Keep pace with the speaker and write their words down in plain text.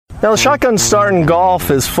Now, the shotgun start in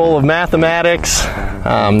golf is full of mathematics.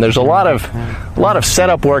 There's a lot of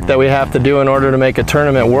setup work that we have to do in order to make a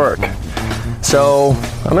tournament work. So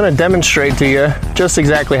I'm going to demonstrate to you just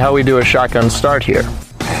exactly how we do a shotgun start here.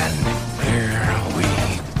 And here we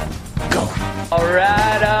go. All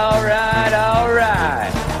right, all right, all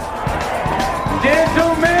right.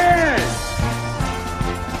 Gentlemen,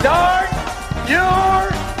 start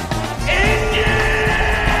your engine!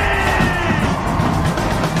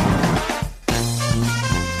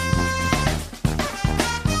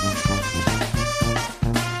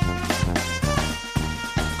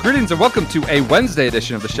 Greetings and welcome to a Wednesday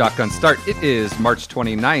edition of the Shotgun Start. It is March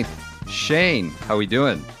 29th. Shane, how we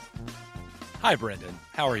doing? Hi, Brendan.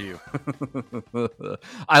 How are you?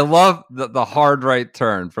 I love the hard right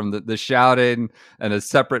turn from the shouting and a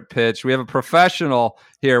separate pitch. We have a professional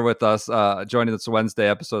here with us joining this Wednesday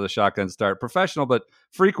episode of the Shotgun Start. Professional, but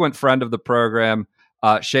frequent friend of the program,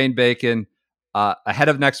 Shane Bacon. Ahead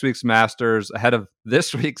of next week's Masters, ahead of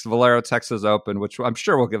this week's Valero Texas Open, which I'm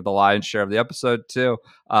sure will give the lion's share of the episode to,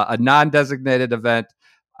 a non-designated event.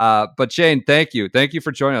 But Shane, thank you. Thank you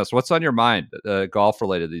for joining us. What's on your mind, golf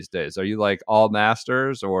related these days? Are you like all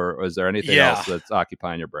Masters, or is there anything else that's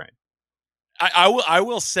occupying your brain? I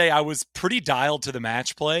will say I was pretty dialed to the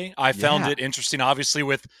match play. I found it interesting, obviously,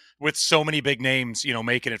 with so many big names,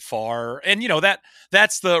 making it far. And,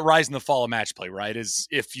 that's the rise and the fall of match play, right? Is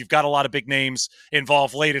if you've got a lot of big names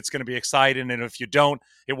involved late, it's going to be exciting. And if you don't,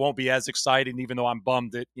 it won't be as exciting, even though I'm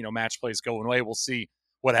bummed that, match play is going away. We'll see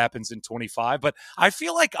what happens in 25. But I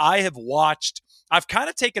feel like I've kind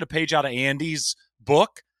of taken a page out of Andy's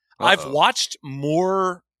book. Uh-oh. I've watched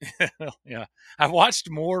more... I've watched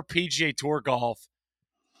more PGA Tour golf,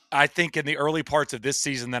 I think, in the early parts of this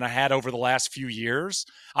season than I had over the last few years.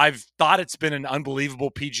 I've thought it's been an unbelievable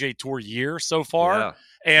PGA Tour year so far,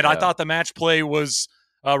 and I thought the match play was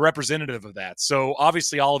representative of that. So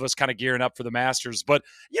obviously all of us kind of gearing up for the Masters. But,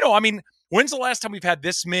 when's the last time we've had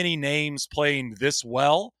this many names playing this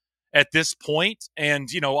well at this point? And,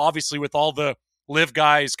 obviously with all the LIV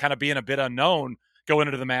guys kind of being a bit unknown going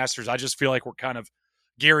into the Masters, I just feel like we're kind of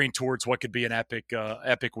gearing towards what could be an epic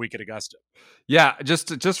week at Augusta. Yeah,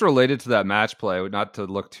 just related to that match play, not to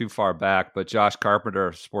look too far back, but Josh Carpenter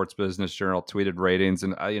of Sports Business Journal tweeted ratings,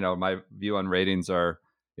 and my view on ratings are,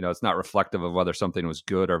 it's not reflective of whether something was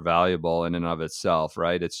good or valuable in and of itself,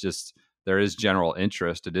 right? It's just there is general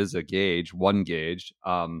interest. It is a gauge, one gauge.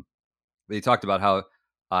 He talked about how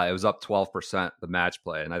it was up 12% the match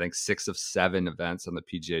play, and I think 6 of 7 events on the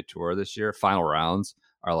PGA Tour this year, final rounds,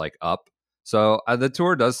 are like up. So the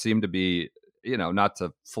tour does seem to be, not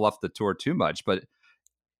to fluff the tour too much, but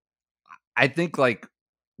I think like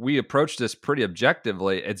we approached this pretty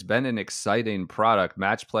objectively. It's been an exciting product.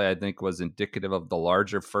 Match play, I think, was indicative of the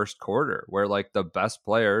larger first quarter where like the best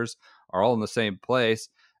players are all in the same place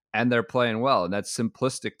and they're playing well. And that's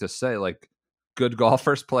simplistic to say, like, good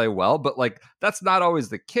golfers play well, but like that's not always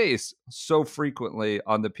the case so frequently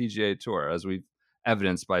on the PGA Tour, as we've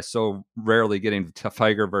evidenced by so rarely getting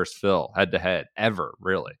Tiger versus Phil head to head ever,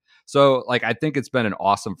 really. So like I think it's been an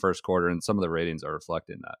awesome first quarter, and some of the ratings are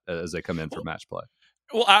reflecting that as they come in for match play.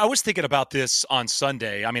 Well, I was thinking about this on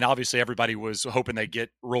Sunday. I mean, obviously everybody was hoping they'd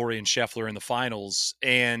get Rory and Scheffler in the finals,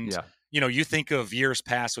 and you think of years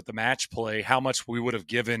past with the match play, how much we would have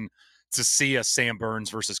given to see a Sam Burns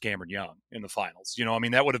versus Cameron Young in the finals.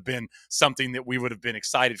 That would have been something that we would have been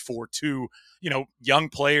excited for too. Young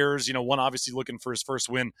players, one obviously looking for his first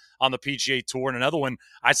win on the PGA Tour, and another one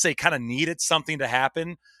I'd say kind of needed something to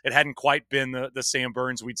happen. It hadn't quite been the Sam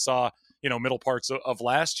Burns we'd saw, middle parts of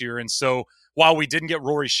last year. And so while we didn't get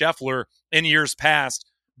Rory Scheffler in years past,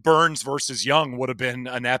 Burns versus Young would have been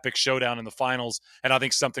an epic showdown in the finals, and I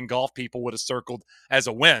think something golf people would have circled as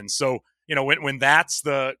a win. So, when that's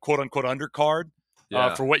the quote-unquote undercard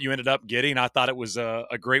for what you ended up getting, I thought it was a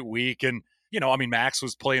great week. And, Max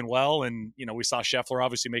was playing well, and, we saw Scheffler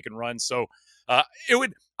obviously making runs. So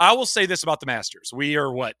I will say this about the Masters.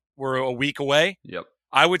 We're a week away. Yep.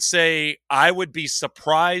 I would say I would be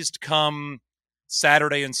surprised come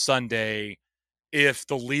Saturday and Sunday if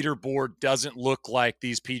the leaderboard doesn't look like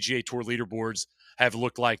these PGA Tour leaderboards have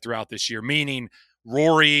looked like throughout this year, meaning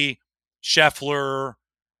Rory, Scheffler,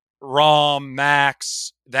 Rahm,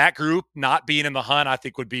 Max, that group not being in the hunt, I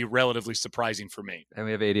think would be relatively surprising for me. And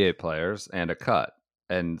we have 88 players and a cut.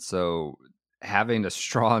 And so having a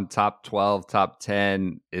strong top 12, top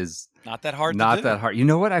 10 is not that hard. Not that hard. You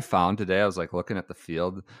know what I found today? I was like looking at the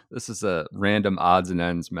field. This is a random odds and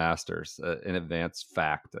ends Masters, an advanced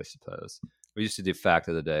fact, I suppose. We used to do fact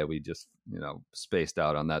of the day. We just, spaced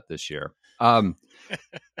out on that this year. Do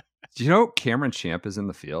you know Cameron Champ is in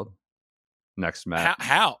the field? next match.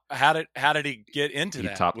 How did he get into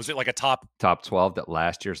that? Was it like a top 12 at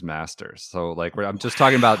last year's Masters? So like I'm just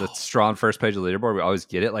talking about the strong first page of the leaderboard. We always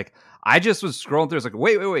get it. Like I just was scrolling through. It's like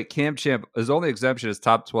wait. Cam Champ, his only exemption is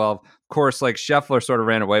top 12. Of course, like Scheffler sort of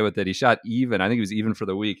ran away with it. He shot even. I think he was even for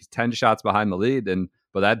the week. He's 10 shots behind the lead,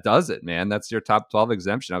 but that does it, man. That's your top 12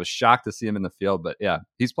 exemption. I was shocked to see him in the field, but yeah,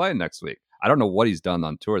 he's playing next week. I don't know what he's done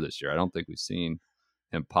on tour this year. I don't think we've seen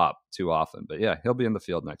him pop too often, but yeah, he'll be in the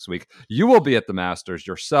field next week. You will be at the Masters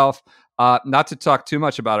yourself. Not to talk too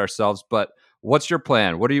much about ourselves, but what's your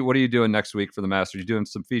plan? What are you doing next week for the Masters? You doing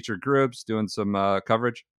some featured groups, doing some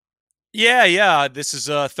coverage? Yeah. This is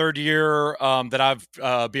a third year that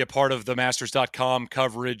I've be a part of the Masters.com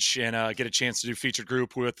coverage and get a chance to do featured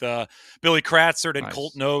group with Billy Kratzert and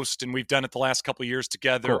Colt Knost, and we've done it the last couple of years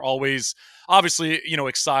together. Cool. Always, obviously,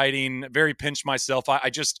 exciting. Very pinched myself. I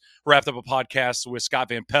just wrapped up a podcast with Scott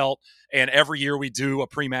Van Pelt, and every year we do a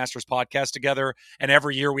pre-Masters podcast together, and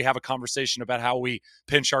every year we have a conversation about how we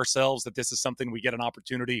pinch ourselves, that this is something we get an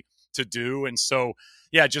opportunity to do. And so,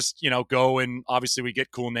 yeah, just, go, and obviously we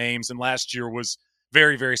get cool names. And last year was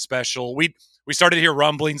very, very special. We started to hear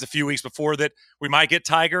rumblings a few weeks before that we might get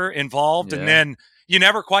Tiger involved. Yeah. And then you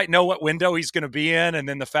never quite know what window he's going to be in. And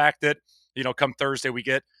then the fact that, come Thursday, we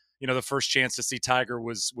get, the first chance to see Tiger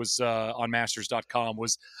was on Masters.com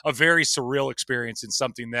was a very surreal experience, and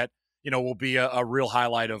something that, will be a real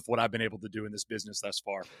highlight of what I've been able to do in this business thus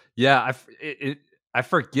far. Yeah. I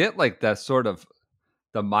forget like that sort of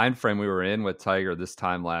the mind frame we were in with Tiger this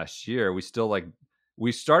time last year. We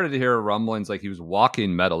started to hear rumblings like he was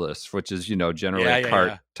walking medalist, which is, generally a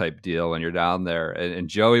cart type deal when you're down there. And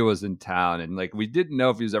Joey was in town, and like we didn't know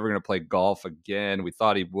if he was ever going to play golf again. We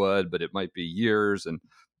thought he would, but it might be years.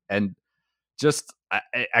 And just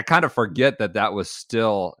I kind of forget that was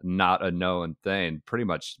still not a known thing pretty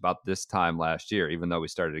much about this time last year, even though we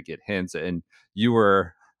started to get hints. And you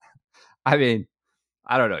were, I mean,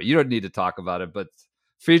 I don't know. You don't need to talk about it, but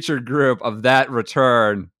featured group of that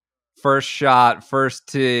return, first shot, first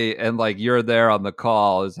tee, and like you're there on the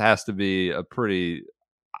call has to be a pretty,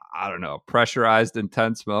 I don't know, pressurized,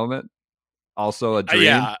 intense moment. Also a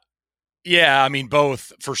dream. Yeah, I mean,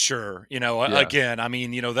 both for sure. Again, I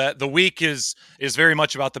mean, that the week is very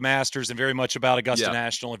much about the Masters and very much about Augusta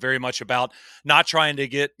National and very much about not trying to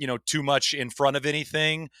get, too much in front of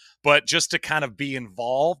anything, but just to kind of be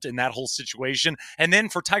involved in that whole situation. And then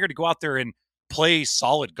for Tiger to go out there and play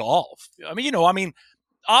solid golf. I mean,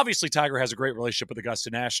 obviously Tiger has a great relationship with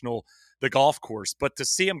Augusta National, the golf course, but to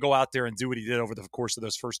see him go out there and do what he did over the course of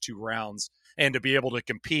those first two rounds and to be able to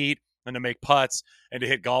compete and to make putts and to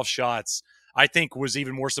hit golf shots, I think was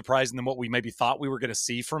even more surprising than what we maybe thought we were going to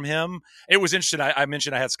see from him. It was interesting. I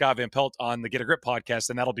mentioned I had Scott Van Pelt on the Get a Grip podcast,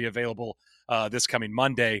 and that'll be available this coming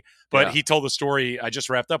Monday. But he told the story. I just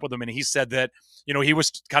wrapped up with him, and he said that, he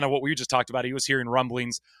was kind of what we just talked about. He was hearing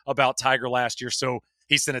rumblings about Tiger last year. So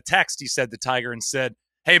he sent a text, he said, to Tiger and said,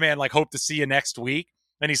 "Hey, man, like, hope to see you next week."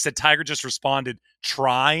 And he said Tiger just responded,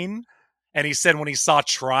 "Trying." And he said when he saw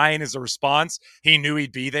trying as a response, he knew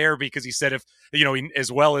he'd be there, because he said if, as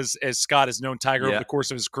well as Scott has known Tiger over the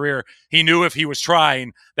course of his career, he knew if he was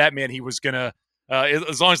trying, that meant he was going to,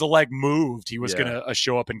 as long as the leg moved, he was going to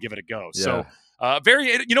show up and give it a go. Yeah. So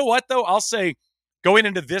you know what, though? I'll say going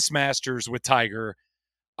into this Masters with Tiger,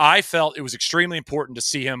 I felt it was extremely important to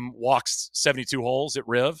see him walk 72 holes at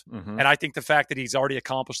Riv. Mm-hmm. And I think the fact that he's already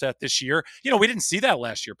accomplished that this year, we didn't see that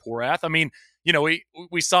last year, Porath. I mean,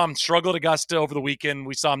 we saw him struggle at Augusta over the weekend.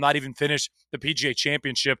 We saw him not even finish the PGA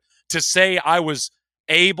Championship. To say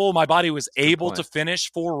my body was able to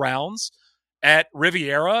finish 4 rounds at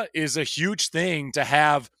Riviera is a huge thing to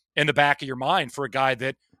have in the back of your mind for a guy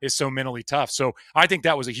that is so mentally tough. So I think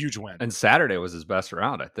that was a huge win. And Saturday was his best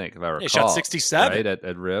round, I think, if I recall. He shot 67. Right,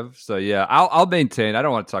 at Riv. So yeah, I'll maintain. I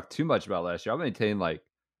don't want to talk too much about last year. I'll maintain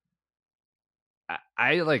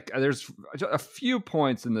there's a few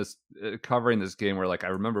points in this covering this game where I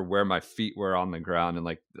remember where my feet were on the ground,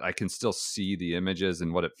 and I can still see the images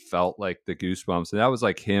and what it felt like, the goosebumps. And that was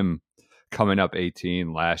him coming up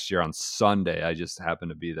 18 last year on Sunday. I just happened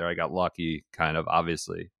to be there. I got lucky, kind of.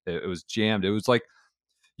 Obviously, it was jammed. It was like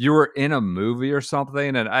you were in a movie or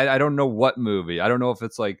something, and I don't know what movie. I don't know if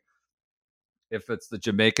it's the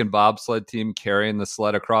Jamaican bobsled team carrying the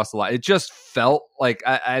sled across the line. It just felt like,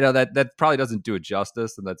 I know that probably doesn't do it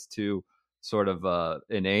justice, and that's too sort of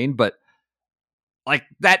inane, but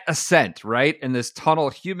that ascent, right? And this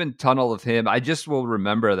human tunnel of him, I just will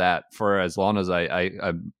remember that for as long as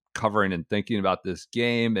I'm covering and thinking about this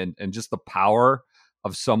game, and just the power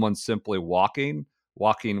of someone simply walking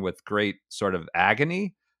with great sort of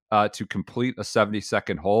agony. to complete a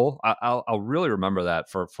 70-second hole. I'll really remember that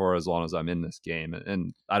for as long as I'm in this game.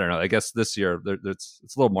 And I don't know. I guess this year it's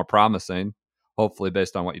a little more promising, hopefully,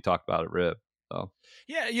 based on what you talked about at Rib. So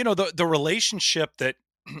yeah, the relationship that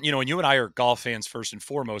and you and I are golf fans first and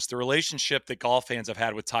foremost. The relationship that golf fans have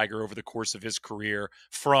had with Tiger over the course of his career,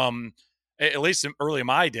 from at least early in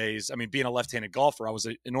my days. I mean, being a left-handed golfer, I was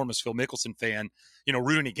an enormous Phil Mickelson fan,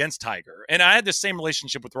 rooting against Tiger. And I had the same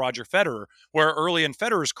relationship with Roger Federer, where early in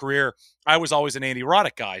Federer's career, I was always an Andy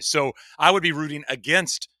Roddick guy. So I would be rooting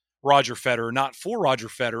against Roger Federer, not for Roger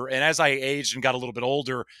Federer. And as I aged and got a little bit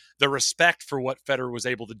older, the respect for what Federer was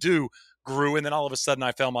able to do grew. And then all of a sudden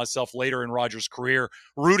I found myself later in Roger's career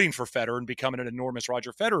rooting for Federer and becoming an enormous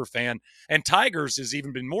Roger Federer fan. And Tiger's has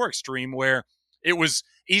even been more extreme, where it was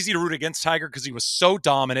easy to root against Tiger because he was so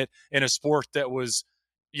dominant in a sport that was,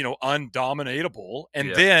 undominatable.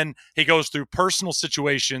 And then he goes through personal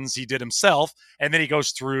situations he did himself. And then he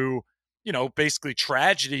goes through, basically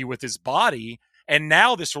tragedy with his body. And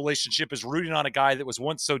now this relationship is rooting on a guy that was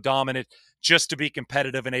once so dominant just to be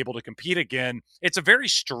competitive and able to compete again. It's a very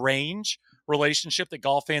strange relationship that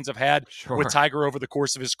golf fans have had with Tiger over the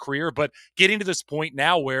course of his career. But getting to this point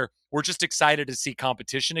now where we're just excited to see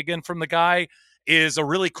competition again from the guy is a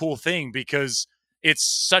really cool thing, because it's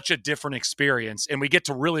such a different experience. And we get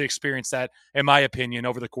to really experience that, in my opinion,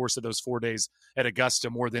 over the course of those 4 days at Augusta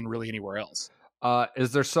more than really anywhere else.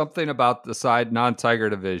 Is there something about the side non-Tiger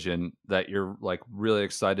division that you're like really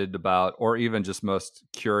excited about, or even just most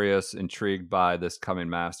curious, intrigued by this coming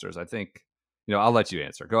Masters? I think, I'll let you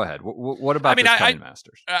answer. Go ahead. What about this coming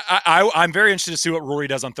Masters? I'm very interested to see what Rory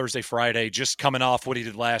does on Thursday, Friday, just coming off what he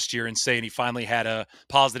did last year and saying he finally had a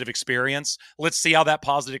positive experience. Let's see how that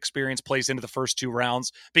positive experience plays into the first 2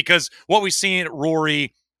 rounds, because what we've seen at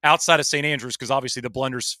Rory outside of St. Andrews, because obviously the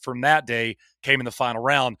blunders from that day came in the final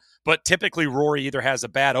round, but typically Rory either has a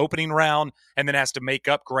bad opening round and then has to make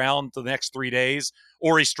up ground the next 3 days,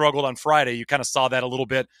 or he struggled on Friday. You kind of saw that a little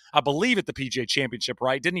bit, I believe, at the PGA Championship,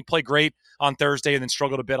 right? Didn't he play great on Thursday and then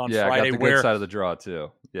struggled a bit on Friday? Got the good side of the draw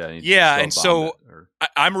too. And so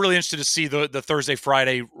I'm really interested to see the Thursday,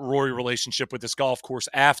 Friday Rory relationship with this golf course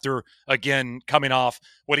after, again, coming off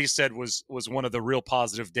what he said was one of the real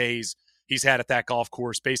positive days he's had at that golf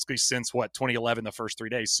course basically since 2011, the first 3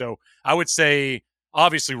 days. So I would say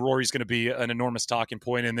obviously Rory's going to be an enormous talking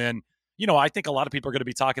point. And then, I think a lot of people are going to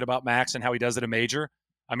be talking about Max and how he does at a major.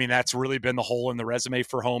 I mean, that's really been the hole in the resume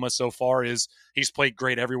for Homa so far, is he's played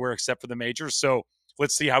great everywhere except for the majors. So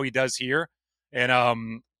let's see how he does here. And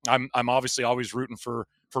I'm obviously always rooting for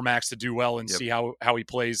Max to do well and see how he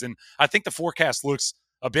plays. And I think the forecast looks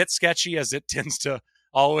a bit sketchy, as it tends to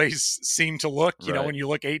always seem to look, when you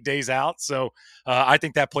look 8 days out. So I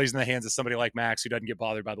think that plays in the hands of somebody like Max, who doesn't get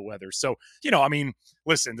bothered by the weather. So,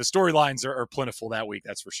 listen, the storylines are plentiful that week.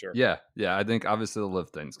 That's for sure. Yeah. I think obviously the LIV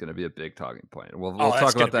thing is going to be a big talking point. We'll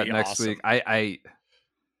talk about that next week. I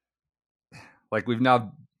like, we've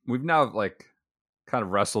now like kind of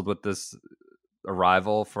wrestled with this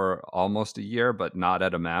arrival for almost a year, but not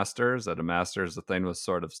at a Masters. At a Masters, the thing was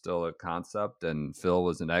sort of still a concept, and Phil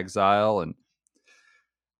was in exile, and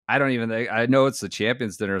I don't even think, I know it's the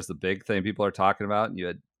Champions Dinner is the big thing people are talking about. And you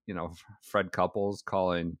had, Fred Couples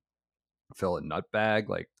calling Phil a nutbag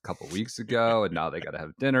like a couple of weeks ago, and now they got to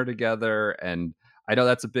have dinner together. And I know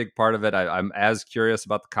that's a big part of it. I'm as curious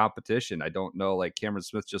about the competition. I don't know, like Cameron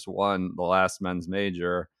Smith just won the last men's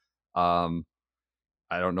major.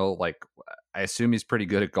 I don't know, like, I assume he's pretty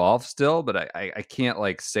good at golf still, but I can't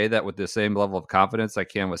like say that with the same level of confidence I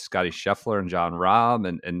can with Scotty Scheffler and John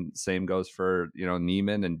Rahm, and same goes for,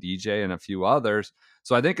 Neiman and DJ and a few others.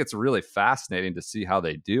 So I think it's really fascinating to see how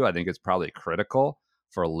they do. I think it's probably critical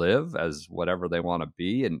for LIV as whatever they want to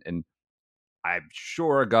be. And I'm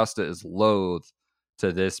sure Augusta is loath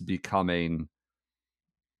to this becoming,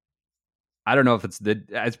 I don't know if it's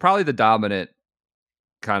probably the dominant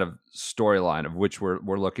kind of storyline of which we're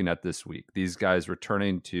looking at this week. These guys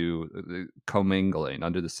returning to commingling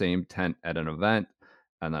under the same tent at an event,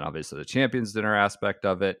 and then obviously the Champions Dinner aspect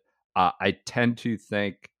of it. I tend to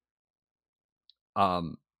think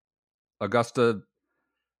Augusta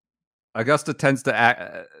tends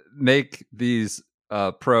to make these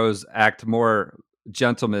pros act more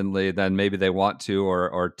gentlemanly than maybe they want to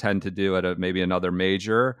or tend to do at maybe another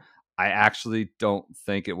major. I actually don't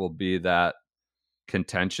think it will be that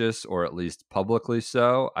contentious, or at least publicly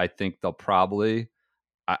so. I think they'll probably,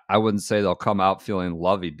 I wouldn't say they'll come out feeling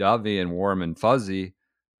lovey-dovey and warm and fuzzy,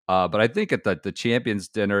 but I think at the Champions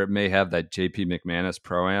Dinner, it may have that JP McManus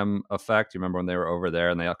Pro-Am effect. You remember when they were over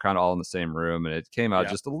there and they kind of all in the same room, and it came out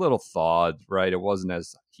just a little thawed, right? It wasn't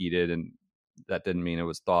as heated, and that didn't mean it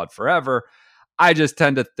was thawed forever. I just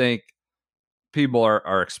tend to think people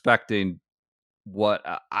are expecting what,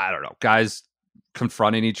 I don't know, guys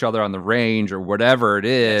confronting each other on the range or whatever it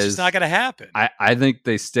is. It's just not going to happen. I think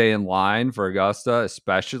they stay in line for Augusta,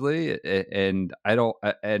 especially. And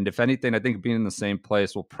and if anything, I think being in the same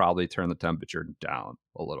place will probably turn the temperature down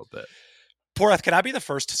a little bit. Porath, can I be the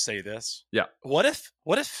first to say this? Yeah. What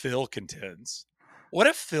if Phil contends? What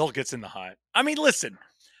if Phil gets in the hunt? I mean, listen,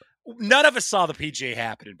 none of us saw the PGA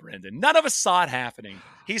happening, Brendan. None of us saw it happening.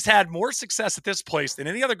 He's had more success at this place than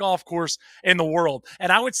any other golf course in the world.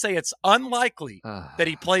 And I would say it's unlikely that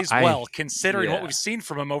he plays well, considering what we've seen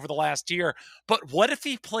from him over the last year. But what if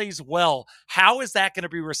he plays well? How is that going to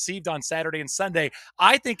be received on Saturday and Sunday?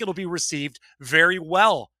 I think it'll be received very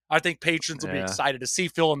well. I think patrons will be excited to see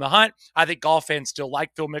Phil in the hunt. I think golf fans still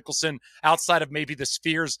like Phil Mickelson outside of maybe the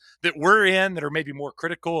spheres that we're in that are maybe more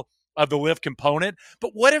critical of the LIV component.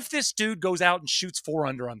 But what if this dude goes out and shoots 4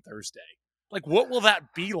 under on Thursday? Like, what will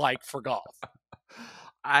that be like for golf?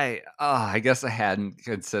 I guess I hadn't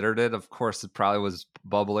considered it. Of course, it probably was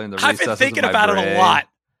bubbling in the recesses. I've been thinking about it a lot.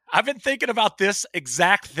 I've been thinking about this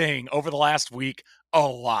exact thing over the last week a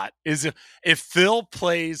lot. Is if Phil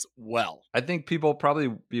plays well, I think people will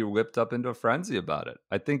probably be whipped up into a frenzy about it.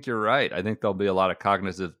 I think you're right. I think there'll be a lot of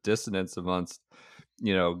cognitive dissonance amongst,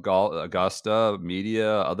 Augusta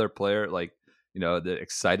media, other player, like, they're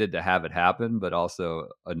excited to have it happen, but also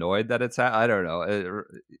annoyed that it's I don't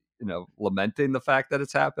know, lamenting the fact that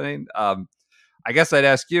it's happening. I guess I'd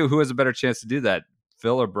ask you, who has a better chance to do that,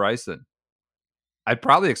 Phil or Bryson? I'd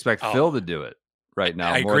probably expect Phil to do it right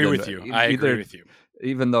now. I agree with you.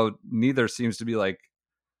 Even though neither seems to be like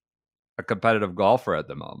a competitive golfer at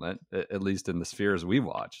the moment, at least in the spheres we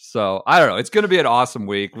watch. So I don't know. It's going to be an awesome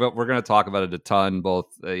week. We're going to talk about it a ton, both,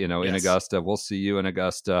 in Augusta. We'll see you in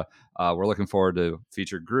Augusta. We're looking forward to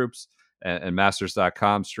featured groups and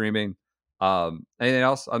Masters.com streaming. Anything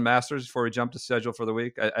else on Masters before we jump to schedule for the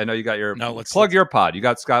week? I know you got your your pod. You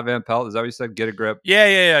got Scott Van Pelt. Is that what you said? Get a Grip.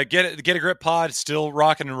 Yeah. Get a Grip pod. Still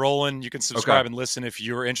rocking and rolling. You can subscribe and listen if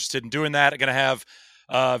you're interested in doing that. I'm going to have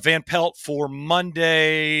Van Pelt for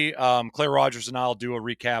Monday. Claire Rogers and I'll do a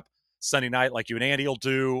recap Sunday night, like you and Andy will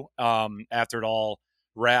do after it all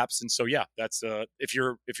wraps. And so, that's if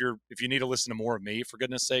you need to listen to more of me, for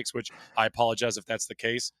goodness sakes, which I apologize if that's the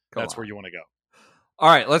case, that's where you want to go. All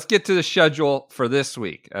right, let's get to the schedule for this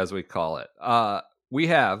week, as we call it. We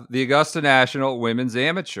have the Augusta National Women's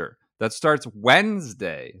Amateur that starts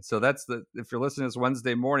Wednesday. So if you're listening, it's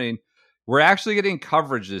Wednesday morning. We're actually getting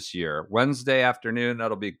coverage this year. Wednesday afternoon,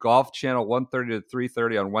 that'll be Golf Channel 1:30 to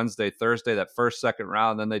 3:30 on Wednesday, Thursday, that second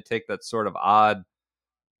round. Then they take that sort of odd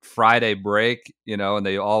Friday break, and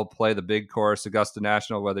they all play the big course, Augusta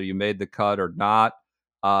National, whether you made the cut or not.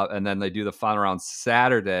 And then they do the final round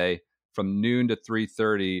Saturday from noon to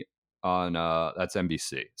 3:30 on that's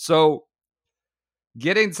NBC. So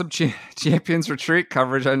getting some Champions Retreat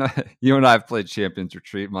coverage. I know you and I have played Champions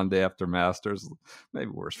Retreat Monday after Masters.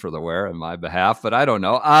 Maybe worse for the wear on my behalf, but I don't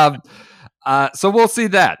know. So we'll see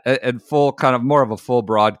that and full kind of more of a full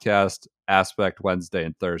broadcast aspect Wednesday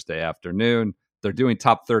and Thursday afternoon. They're doing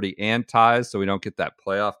top 30 and ties, so we don't get that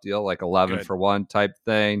playoff deal like 11 for 1 type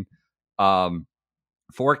thing.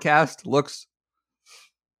 Forecast looks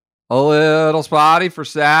a little spotty for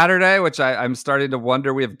Saturday, which I'm starting to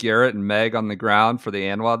wonder. We have Garrett and Meg on the ground for the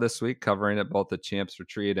ANWA this week, covering at both the Champs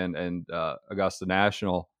Retreat and Augusta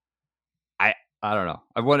National. I don't know.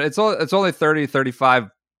 It's only 30,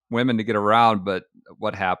 35 women to get around, but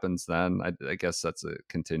what happens then? I guess that's a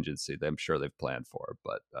contingency that I'm sure they've planned for,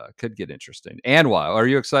 but could get interesting. ANWA, are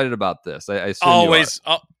you excited about this? I assume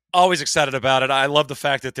Always excited about it. I love the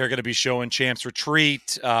fact that they're going to be showing Champs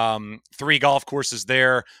Retreat, 3 golf courses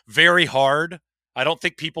there. Very hard. I don't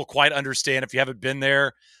think people quite understand if you haven't been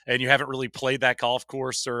there and you haven't really played that golf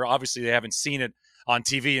course, or obviously they haven't seen it on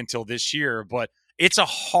TV until this year, but it's a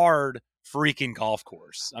hard freaking golf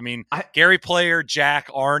course. I mean, Gary Player, Jack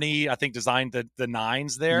Arney, I think designed the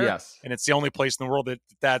 9s there. Yes. And it's the only place in the world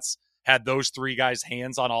that's had those 3 guys'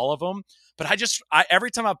 hands on all of them. But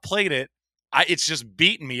every time I've played it, it's just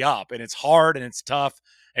beating me up, and it's hard and it's tough.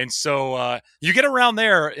 And so you get around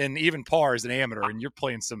there in even par as an amateur, and you're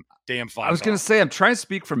playing some damn fun. I was going to say, I'm trying to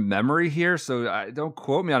speak from memory here, so don't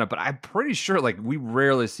quote me on it, but I'm pretty sure we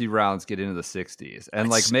rarely see rounds get into the 60s. And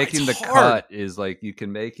making the cut is you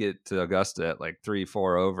can make it to Augusta at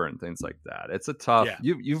 3-4 over and things like that. It's a tough.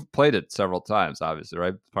 Yeah. You've played it several times, obviously,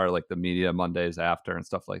 right? Part of the media Mondays after and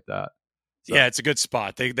stuff like that. So. Yeah, it's a good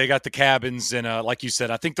spot. They got the cabins, and like you said,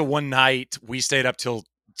 I think the one night we stayed up till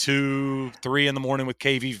 2, 3 in the morning with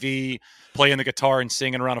KVV, playing the guitar and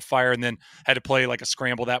singing around a fire, and then had to play like a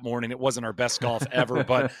scramble that morning. It wasn't our best golf ever,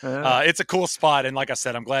 but it's a cool spot. And like I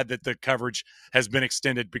said, I'm glad that the coverage has been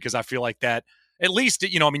extended because I feel like that at least,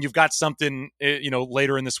 you've got something,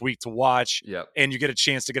 later in this week to watch, and you get a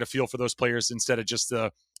chance to get a feel for those players instead of just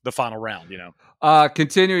the final round,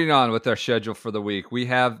 Continuing on with our schedule for the week, we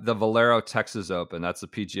have the Valero Texas Open. That's a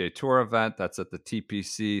PGA Tour event. That's at the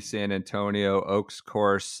TPC San Antonio Oaks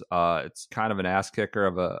course. It's kind of an ass kicker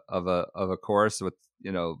of a course with,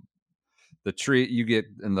 the tree you get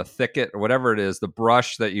in the thicket or whatever it is, the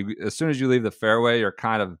brush that as soon as you leave the fairway, you're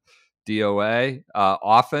kind of DOA.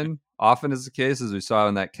 Often is the case, as we saw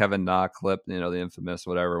in that Kevin Na clip, the infamous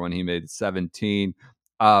whatever, when he made 17.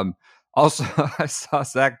 Also, I saw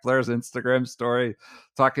Zach Blair's Instagram story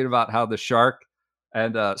talking about how the Shark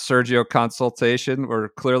and Sergio consultation were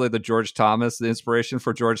clearly the inspiration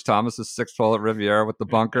for George Thomas's 6th hole at Riviera with the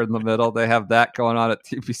bunker in the middle. They have that going on at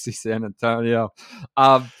TPC San Antonio.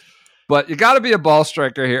 But you got to be a ball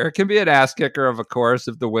striker here. It can be an ass kicker of a course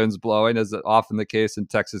if the wind's blowing, as is often the case in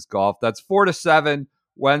Texas golf. That's 4 to 7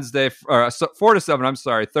 Wednesday, 4 to 7. I'm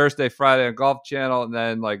sorry, Thursday, Friday on Golf Channel, and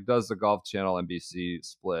then does the Golf Channel NBC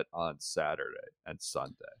split on Saturday and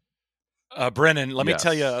Sunday. Brennan, let me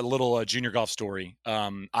tell you a little junior golf story.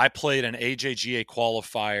 I played an AJGA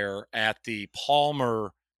qualifier at the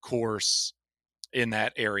Palmer course in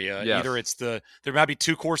that area. Yes. Either there might be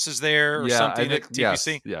 2 courses there or something at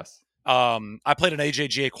TPC. Yes. I played an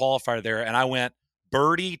AJGA qualifier there, and I went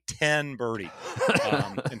birdie 10 birdie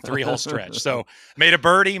in 3-hole stretch. So made a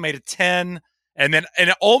birdie, made a 10, and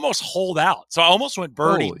it almost holed out. So I almost went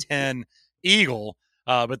birdie 10 eagle.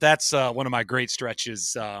 But that's one of my great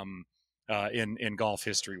stretches in golf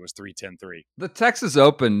history was 3-10-3. The Texas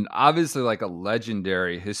Open, obviously like a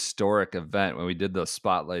legendary historic event. When we did those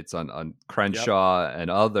spotlights on Crenshaw and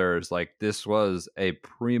others, this was a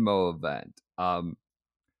primo event.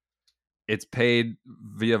 It's paid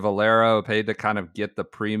via Valero, paid to kind of get the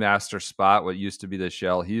pre-master spot, what used to be the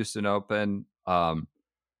Shell Houston Open. I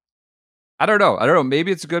don't know.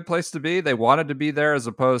 Maybe it's a good place to be. They wanted to be there as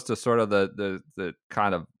opposed to sort of the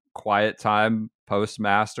kind of quiet time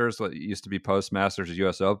post-Masters. What used to be post-Masters at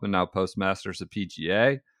US Open, now post-Masters at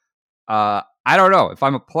PGA. I don't know. If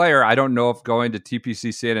I'm a player, I don't know if going to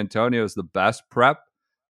TPC San Antonio is the best prep.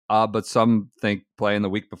 But some think playing the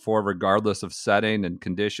week before, regardless of setting and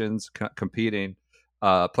conditions, competing,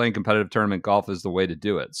 playing competitive tournament golf is the way to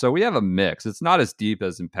do it. So we have a mix. It's not as deep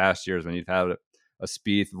as in past years when you've had a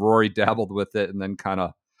Spieth. Rory dabbled with it and then kind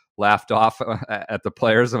of laughed off at the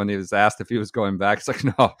players when he was asked if he was going back. It's like,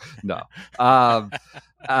 no.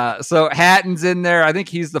 So Hatton's in there. I think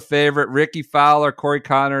he's the favorite. Ricky Fowler, Corey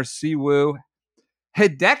Connors, Siwoo.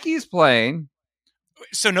 Hideki's playing.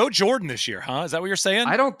 So no Jordan this year, huh? Is that what you're saying?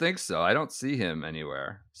 I don't think so. I don't see him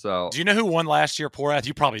anywhere. So do you know who won last year, Porath?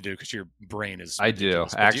 You probably do because your brain is. I do.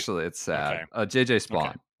 Actually, it's sad. Okay. JJ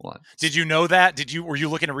Spawn won. Did you know that? Were you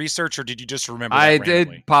looking at research or did you just remember? I that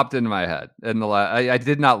did. Popped into my head in the last. I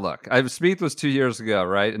did not look. Spieth was 2 years ago,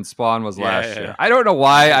 right? And Spawn was last year. I don't know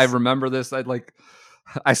why I remember this.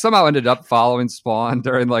 I somehow ended up following Spawn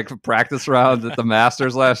during a practice round at the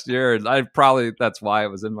Masters last year, and that's why it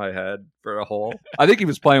was in my head for a hole. I think he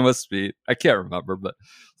was playing with Spieth. I can't remember, but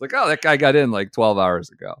it's that guy got in 12 hours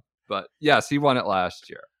ago. But yes, he won it last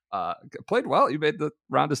year. Played well. He made the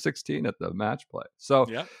round of 16 at the match play. So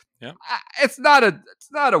yeah. It's not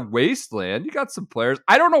a wasteland. You got some players.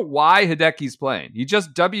 I don't know why Hideki's playing. He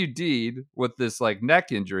just WD'd with this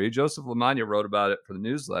neck injury. Joseph Lamagna wrote about it for the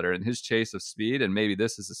newsletter and his chase of speed, and maybe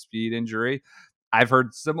this is a speed injury. I've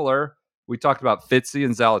heard similar. We talked about Fitzy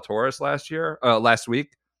and Zalatoris last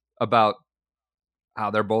week about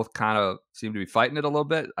how they're both kind of seem to be fighting it a little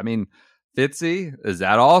bit. I mean, Fitzy, is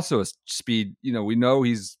that also a speed? We know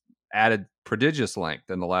he's added prodigious length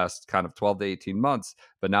in the last kind of 12 to 18 months,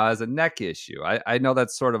 but now has a neck issue. I know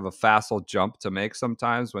that's sort of a facile jump to make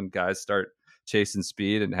sometimes when guys start chasing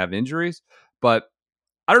speed and have injuries, but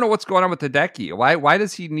I don't know what's going on with Hideki. Why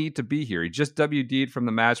does he need to be here? He just WD'd from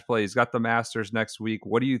the match play. He's got the Masters next week.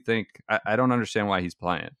 What do you think? I don't understand why he's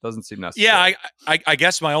playing. Doesn't seem necessary. Yeah, I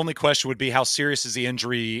guess my only question would be how serious is the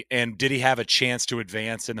injury, and did he have a chance to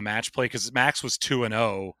advance in the match play? Because Max was 2-0 going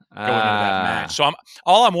into that match. So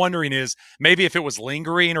all I'm wondering is maybe if it was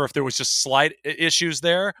lingering or if there was just slight issues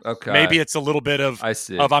there. Okay. Maybe it's a little bit of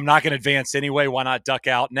I'm not going to advance anyway. Why not duck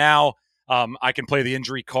out now? I can play the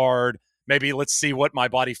injury card. Maybe let's see what my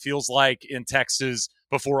body feels like in Texas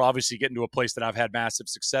before obviously getting to a place that I've had massive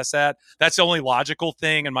success at. That's the only logical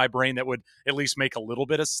thing in my brain that would at least make a little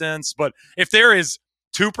bit of sense. But if there is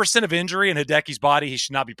 2% of injury in Hideki's body, he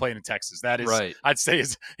should not be playing in Texas. That is, right. I'd say,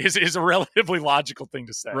 is a relatively logical thing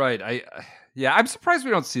to say. Right. I'm surprised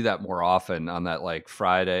we don't see that more often on that like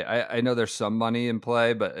Friday. I know there's some money in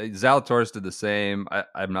play, but Zalatoris did the same.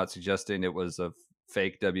 I'm not suggesting it was a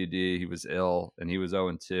fake WD. He was ill and he was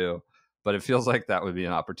 0-2, but it feels like that would be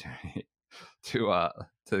an opportunity to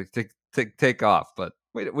take off. But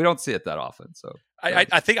we don't see it that often. So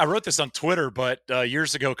I think I wrote this on Twitter, but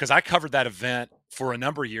years ago, because I covered that event for a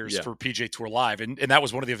number of years for PGA Tour Live, and that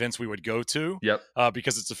was one of the events we would go to. Yep.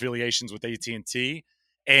 Because it's affiliations with AT&T.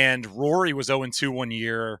 And Rory was 0-2 one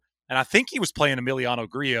year, and I think he was playing Emiliano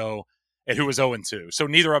Grillo, and who was 0-2. So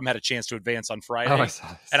neither of them had a chance to advance on Friday. I saw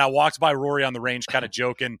this. And I walked by Rory on the range kind of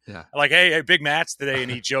joking, like, hey, big match today.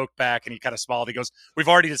 And he joked back, and he kind of smiled. He goes, we've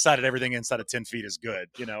already decided everything inside of 10 feet is good.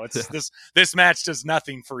 It's this match does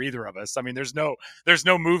nothing for either of us. I mean, there's no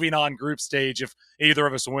moving on group stage if either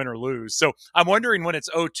of us win or lose. So I'm wondering when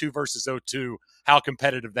it's 0-2 versus 0-2, how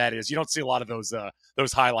competitive that is. You don't see a lot of those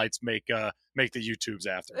highlights make the YouTubes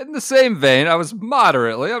after. In the same vein, I was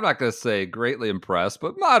moderately, I'm not going to say greatly impressed,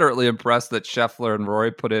 but moderately impressed that Scheffler and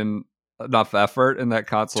Rory put in enough effort in that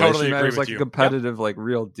consolation. Totally agree it was with like you. A competitive, like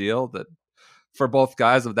real deal that for both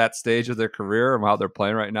guys of that stage of their career and how they're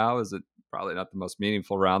playing right now, is it probably not the most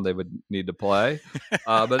meaningful round they would need to play.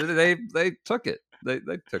 But they took it. They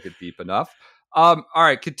took it deep enough. All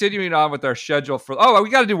right, continuing on with our schedule we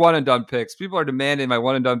got to do one and done picks. People are demanding my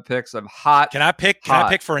one and done picks. I'm hot. Can I pick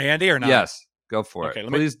for Andy or not? Yes, go for it.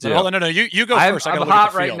 Please do. Hold on, no, you go first. I'm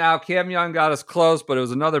hot right now. Cam Young got us close, but it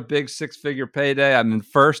was another big 6-figure payday. I'm in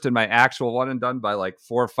first in my actual one and done by like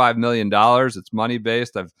 $4 or $5 million. It's money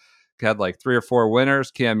based. I've had like 3 or 4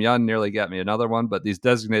 winners. Cam Young nearly got me another one, but these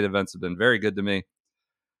designated events have been very good to me.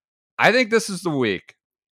 I think this is the week.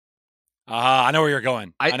 I know where you're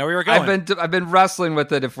going. I know where you're going. I've been wrestling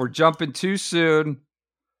with it. If we're jumping too soon,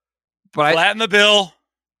 but flatten the bill.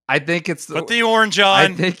 I think it's put the orange on. I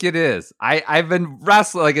think it is. I've been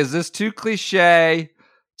wrestling. Like, is this too cliche?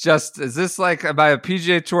 Is this like, am I a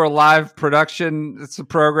PGA Tour Live production? It's a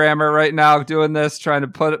programmer right now doing this, trying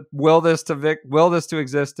to will this to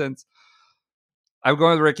existence. I'm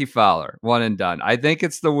going with Ricky Fowler, one and done. I think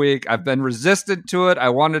it's the week. I've been resistant to it. I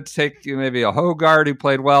wanted to take maybe a Hogard who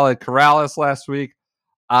played well at Corrales last week.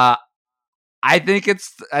 I think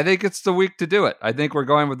it's the week to do it. I think we're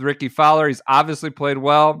going with Ricky Fowler. He's obviously played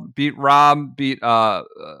well. Beat Rahm, beat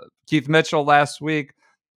Keith Mitchell last week.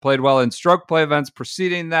 Played well in stroke play events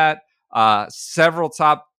preceding that. Several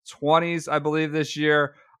top 20s, I believe, this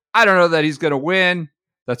year. I don't know that he's going to win.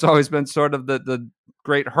 That's always been sort of the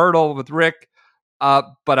great hurdle with Rick.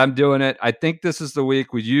 But I'm doing it. I think this is the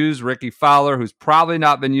week we use Ricky Fowler, who's probably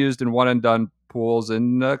not been used in one and done pools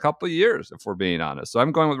in a couple of years, if we're being honest. So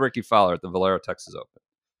I'm going with Ricky Fowler at the Valero Texas Open.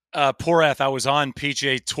 Porath, I was on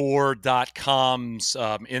PGAtour.com's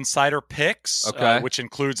insider picks, which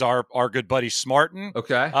includes our good buddy Smartin.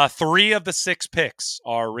 Okay. 3 of the 6 picks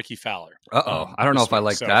are Ricky Fowler. I don't know if I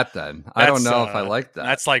like that then. I don't know if I like that.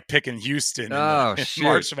 That's like picking Houston. Shoot.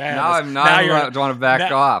 March Madness. Now I want to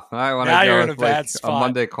back off. I want to go with like a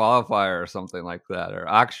Monday qualifier or something like that, or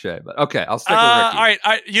Akshay. But okay, I'll stick with Ricky. All right.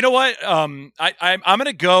 You know what? I'm going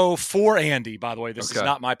to go for Andy, by the way. This is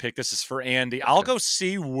not my pick. This is for Andy. I'll go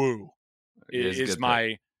Si Woo. Is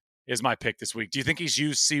my pick this week. Do you think he's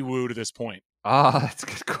used Si Woo to this point? That's a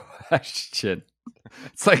good question.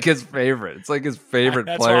 It's like his favorite. It's like his favorite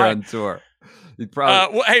player on tour. He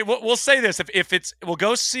probably. We'll say this: if we'll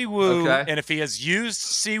go Si Woo, and if he has used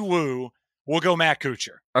Si Woo, we'll go Matt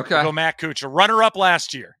Kuchar. Okay, we'll go Matt Kuchar, runner up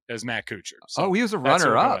last year as Matt Kuchar. So he was a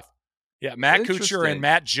runner up. Yeah, Matt Kuchar and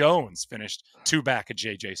Matt Jones finished 2 back at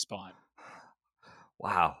JJ Spawn.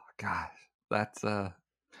 Wow, God, that's a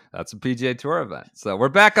PGA Tour event. So we're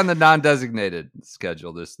back on the non-designated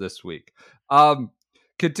schedule this week.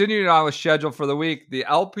 Continuing on with schedule for the week, the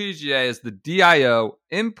LPGA is the DIO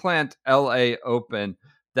Implant LA Open.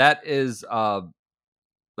 That is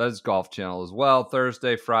Golf Channel as well.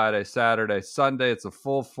 Thursday, Friday, Saturday, Sunday. It's a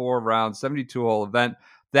full 4-round, 72-hole event.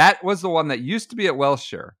 That was the one that used to be at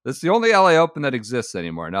Wilshire. This is the only LA Open that exists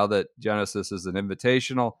anymore. Now that Genesis is an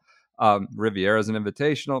invitational, Riviera is an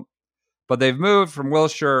invitational. But they've moved from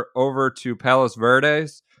Wilshire over to Palos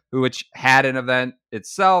Verdes, which had an event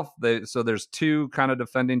itself. So there's 2 kind of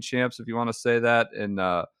defending champs, if you want to say that. And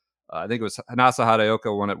I think it was Hanasa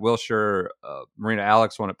Hadaoka won at Wilshire. Marina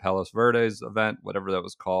Alex won at Palos Verdes event, whatever that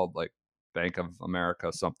was called, like Bank of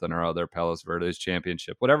America something or other, Palos Verdes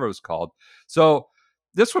Championship, whatever it was called. So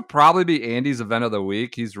this would probably be Andy's event of the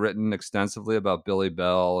week. He's written extensively about Billy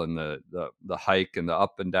Bell and the hike and the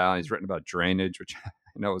up and down. He's written about drainage, which I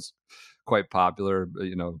know is quite popular,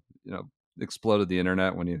 exploded the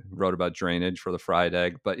internet when he wrote about drainage for the fried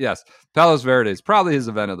egg. But yes, Palos Verdes probably his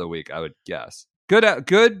event of the week, I would guess.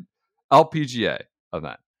 Good LPGA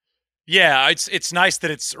event. Yeah, it's nice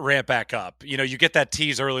that it's ramped back up. You get that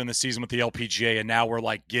tease early in the season with the LPGA, and now we're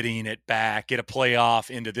like getting it back, get a playoff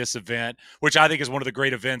into this event, which I think is one of the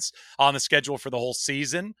great events on the schedule for the whole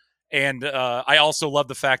season. And I also love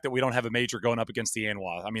the fact that we don't have a major going up against the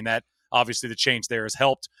ANWA. I mean, that obviously the change there has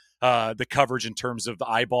helped the coverage in terms of the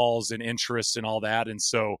eyeballs and interest and all that. And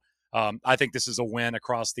so I think this is a win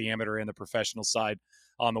across the amateur and the professional side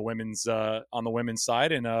on the women's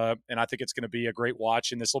side, and I think it's going to be a great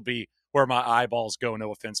watch, and this will be where my eyeballs go.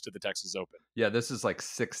 No offense to the Texas Open. Yeah, this is like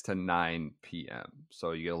 6 to 9 p.m.,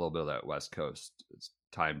 so you get a little bit of that West Coast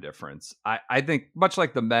time difference. I think much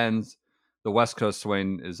like the men's, the West Coast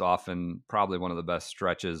swing is often probably one of the best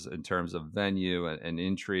stretches in terms of venue and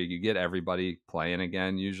intrigue. You get everybody playing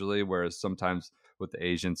again usually, whereas sometimes with the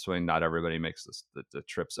Asian swing, not everybody makes the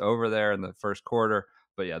trips over there in the first quarter.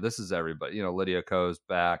 But yeah, this is everybody. Lydia Ko's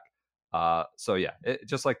back. So yeah,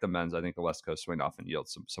 just like the men's, I think the West Coast swing often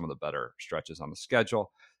yields some of the better stretches on the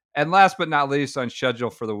schedule. And last but not least, on schedule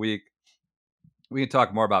for the week, we can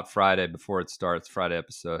talk more about Friday before it starts, Friday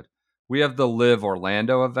episode. We have the LIV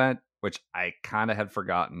Orlando event, which I kind of had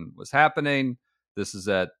forgotten was happening. This is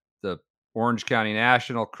at the Orange County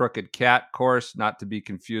National Crooked Cat course, not to be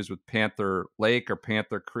confused with Panther Lake or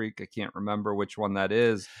Panther Creek. I can't remember which one that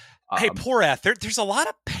is. Hey, Porath, there's a lot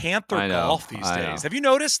of Panther golf these days. Have you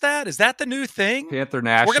noticed that? Is that the new thing? Panther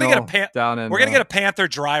National. We're gonna get a Panther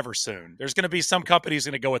driver soon. There's going to be some companies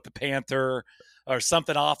going to go with the Panther or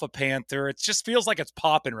something off of Panther. It just feels like it's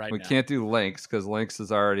popping right now. We can't do Lynx because Lynx has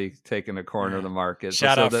already taken a corner of the market.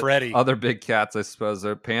 Shout out Freddie. Other big cats, I suppose.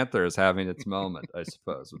 Panther is having its moment, I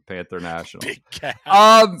suppose, with Panther National. Big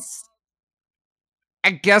cats.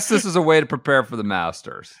 I guess this is a way to prepare for the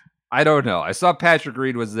Masters. I don't know. I saw Patrick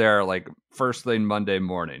Reed was there like first thing Monday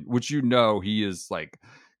morning, which he is like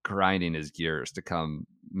grinding his gears to come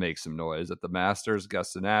make some noise at the Masters,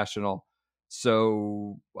 Augusta National.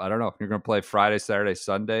 So I don't know. You're going to play Friday, Saturday,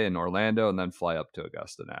 Sunday in Orlando, and then fly up to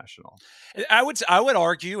Augusta National. I would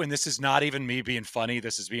argue, and this is not even me being funny,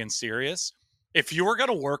 this is being serious. If you were going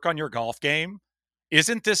to work on your golf game,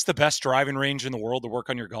 isn't this the best driving range in the world to work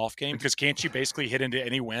on your golf game? Because can't you basically hit into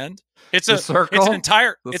any wind? It's a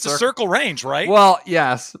circle range, right? Well,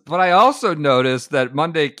 yes, but I also noticed that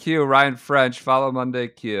Monday Q, Ryan French, follow Monday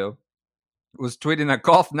Q, was tweeting that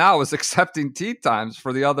Golf Now was accepting tee times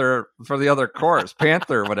for the other course,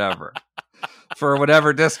 Panther, whatever, for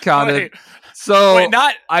whatever discounted.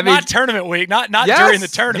 Not tournament week, not during the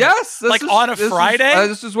tournament. Yes, on a Friday.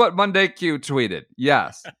 This is what Monday Q tweeted.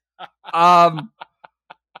 Yes.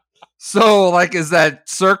 So, like, is that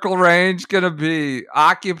circle range going to be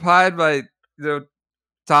occupied by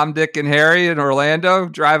Tom, Dick, and Harry in Orlando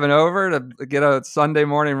driving over to get a Sunday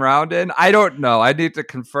morning round in? I don't know. I need to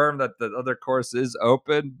confirm that the other course is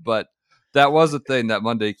open, but that was a thing that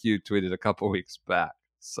Monday Q tweeted a couple weeks back.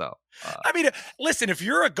 So, listen, if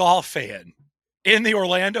you're a golf fan in the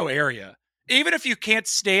Orlando area, even if you can't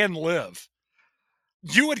stand LIV,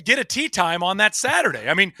 you would get a tee time on that Saturday.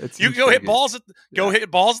 I mean, you go hit balls at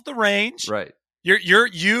the range. Right.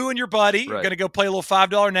 You and your buddy are going to go play a little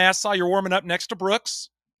 $5 Nassau. You're warming up next to Brooks.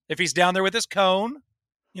 If he's down there with his cone,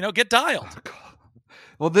 get dialed.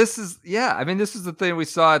 Well, this is the thing we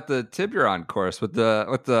saw at the Tiburon course with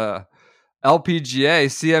the LPGA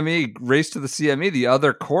CME race to the CME. The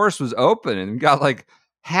other course was open and we got like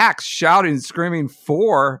hacks shouting, screaming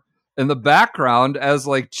for in the background as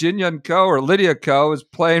like Jin Yun Ko or Lydia Ko is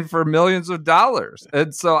playing for millions of dollars.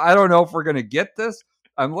 And so I don't know if we're going to get this.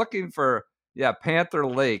 I'm looking for, Panther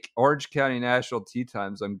Lake, Orange County National tee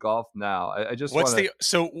times on Golf Now. I just what's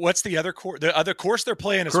the other course? The other course they're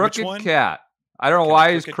playing is Crooked which one? Cat. I don't know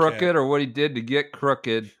why he's crooked or what he did to get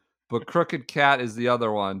crooked, but Crooked Cat is the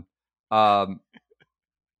other one. I've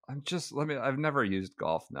never used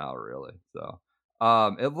Golf Now really. So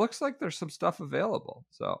it looks like there's some stuff available.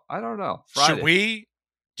 So I don't know. Friday.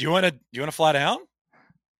 Do you want to fly down?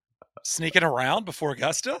 Sneaking around before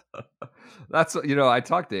Augusta? That's I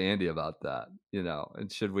talked to Andy about that,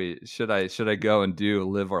 and should I go and do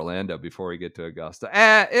LIV Orlando before we get to Augusta?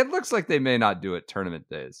 It looks like they may not do it tournament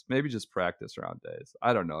days, maybe just practice round days.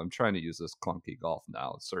 I don't know. I'm trying to use this clunky Golf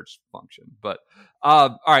Now search function, but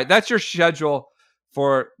all right, that's your schedule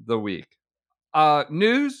for the week.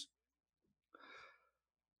 News.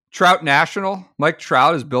 Trout National. Mike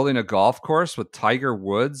Trout is building a golf course with Tiger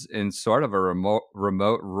Woods in sort of a remote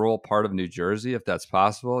rural part of New Jersey, if that's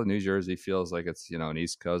possible. New Jersey feels like it's, an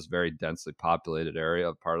East Coast, very densely populated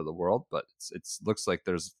area, part of the world, but it looks like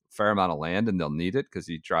there's a fair amount of land and they'll need it because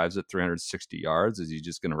he drives it 360 yards. Is he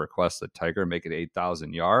just going to request that Tiger make it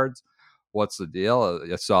 8,000 yards? What's the deal?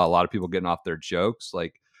 I saw a lot of people getting off their jokes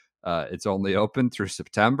like it's only open through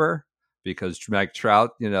September. Because Mike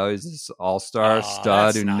Trout, he's this all-star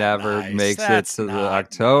stud who never makes it to the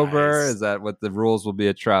October. Is that what the rules will be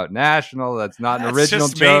at Trout National? That's not an original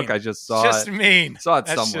joke. Mean. I just saw it. Mean. Saw it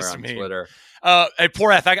somewhere on Twitter. Hey,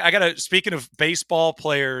 poor F. I got to, speaking of baseball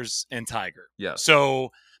players and Tiger. Yeah.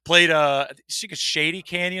 So played Shady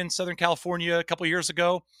Canyon, Southern California a couple years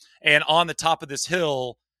ago. And on the top of this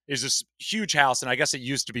hill is this huge house. And I guess it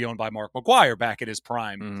used to be owned by Mark McGwire back at his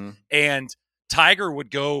prime. Mm-hmm. And Tiger would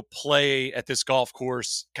go play at this golf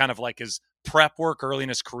course, kind of like his prep work early in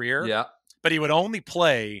his career. Yeah. But he would only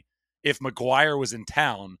play if McGwire was in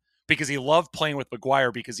town because he loved playing with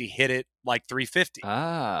McGwire because he hit it like 350.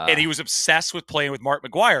 And he was obsessed with playing with Mark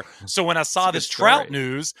McGwire. So when I saw this Trout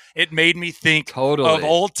news, it made me think of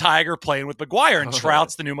old Tiger playing with McGwire. And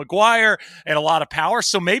Trout's the new McGwire and a lot of power.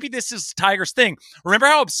 So maybe this is Tiger's thing. Remember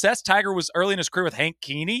how obsessed Tiger was early in his career with Hank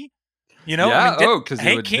Keeney? Because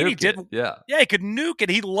Hank Keeney did. He could nuke it.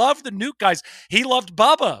 He loved the nuke guys. He loved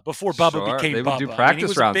Bubba before Bubba became Bubba. They would do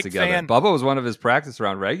practice rounds together. Fan. Bubba was one of his practice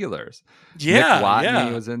round regulars. Nick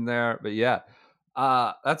Watney was in there.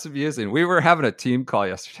 But that's amusing. We were having a team call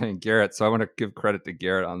yesterday, and Garrett, so I want to give credit to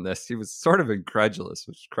Garrett on this. He was sort of incredulous,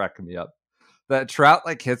 which is cracking me up. That Trout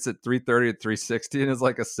hits at 330 and 360 and is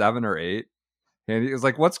like a 7 or 8. And he was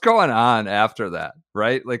like, what's going on after that?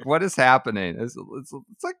 Right? Like, what is happening? It's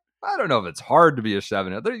like, I don't know if it's hard to be a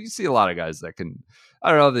 7. You see a lot of guys that can,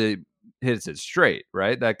 I don't know if they hits it straight,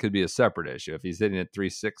 right? That could be a separate issue. If he's hitting at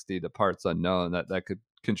 360, the part's unknown, that could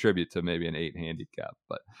contribute to maybe an 8 handicap.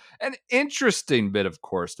 But an interesting bit of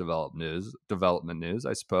course development news,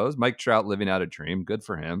 I suppose. Mike Trout living out a dream. Good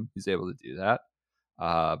for him. He's able to do that.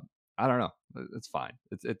 I don't know. It's fine.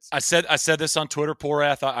 It's. I said this on Twitter,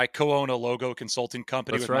 Porath. I co-own a logo consulting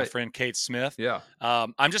company with my friend Kate Smith. Yeah.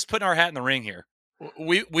 I'm just putting our hat in the ring here.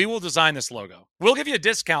 We will design this logo. We'll give you a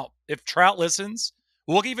discount if Trout listens.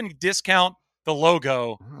 We'll even discount the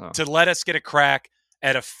logo to let us get a crack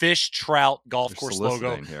at a Fish Trout golf course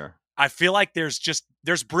logo. Here. I feel like there's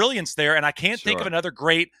brilliance there, and I can't think of another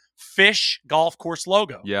great Fish golf course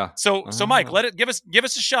logo. Yeah. So Mike, give us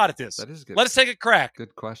a shot at this. That is good. Let us take a crack.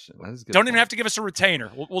 Good question. That is good. Don't even have to give us a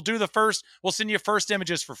retainer. We'll do the first. We'll send you first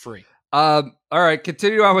images for free. All right.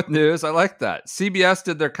 Continue on with news. I like that. CBS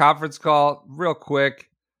did their conference call real quick.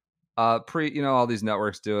 All these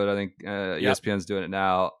networks do it. I think ESPN's doing it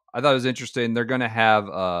now. I thought it was interesting. They're going to have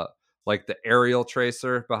like the aerial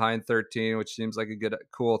tracer behind 13, which seems like a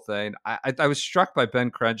cool thing. I was struck by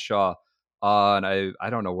Ben Crenshaw on I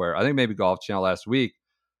don't know where. I think maybe Golf Channel last week,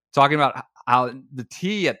 talking about how the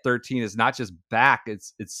tee at 13 is not just back;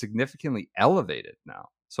 it's significantly elevated now.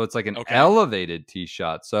 So it's like an elevated tee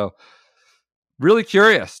shot. So really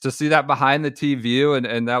curious to see that behind the tee view,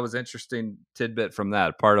 and that was interesting tidbit from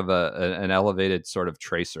that part of an elevated sort of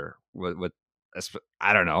tracer. With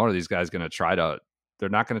I don't know, are these guys going to try to? They're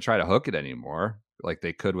not going to try to hook it anymore like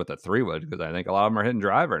they could with a 3-wood, because I think a lot of them are hitting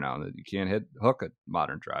driver now, and you can't hook a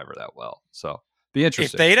modern driver that well. So be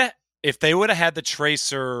interesting. If they would have had the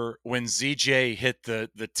tracer when ZJ hit the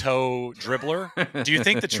toe dribbler, do you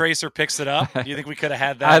think the tracer picks it up? Do you think we could have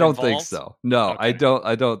had that? I don't think so. No, okay.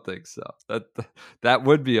 I don't think so. That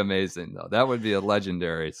would be amazing though. That would be a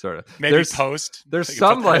legendary sort of. Maybe there's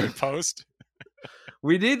some like post.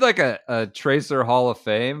 We need like a Tracer Hall of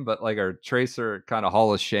Fame, but like a Tracer kind of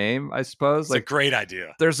Hall of Shame, I suppose. It's like a great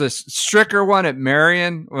idea. There's a Stricker one at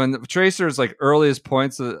Marion when the Tracer's like earliest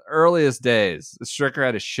points of the earliest days. The Stricker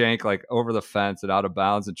had a shank like over the fence and out of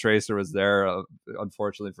bounds, and Tracer was there.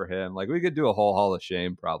 Unfortunately for him, like we could do a whole Hall of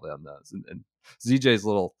Shame probably on those, and ZJ's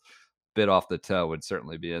little bit off the toe would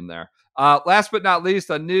certainly be in there. Last but not least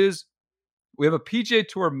on news, we have a PGA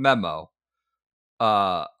Tour memo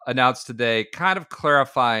announced today, kind of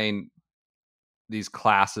clarifying these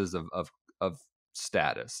classes of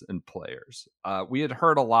status and players. We had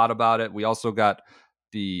heard a lot about it. We also got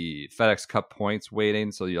the FedEx Cup points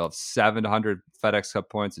weighting. So you'll have 700 FedEx Cup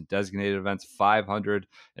points in designated events, 500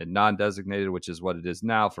 in non-designated, which is what it is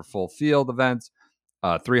now for full field events,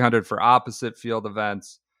 300 for opposite field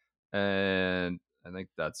events. And I think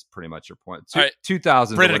that's pretty much your point.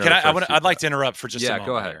 2,000. Brendan, I'd like to interrupt for just a moment.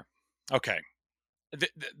 Go ahead. Here. Okay.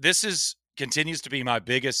 This continues to be my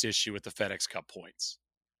biggest issue with the FedEx Cup points.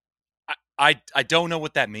 I don't know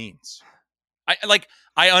what that means.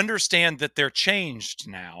 I understand that they're changed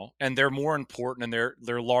now and they're more important and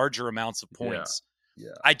they're larger amounts of points.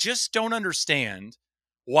 Yeah. I just don't understand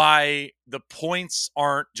why the points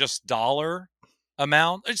aren't just dollar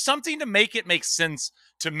amount. It's something to make it make sense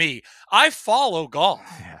to me. I follow golf.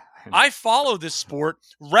 Yeah. I follow this sport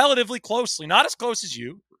relatively closely, not as close as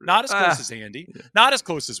you, not as close as Andy, not as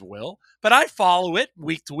close as Will, but I follow it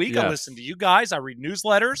week to week. Yes. I listen to you guys. I read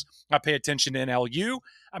newsletters. I pay attention to NLU.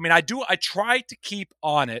 I mean, I try to keep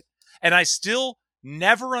on it, and I still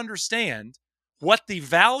never understand what the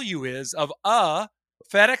value is of a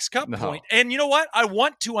FedEx Cup point. And you know what? I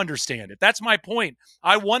want to understand it. That's my point.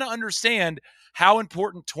 I want to understand how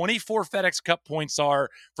important 24 FedEx Cup points are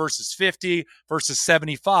versus 50 versus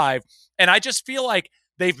 75. And I just feel like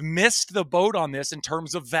they've missed the boat on this in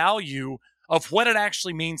terms of value of what it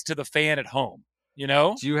actually means to the fan at home. You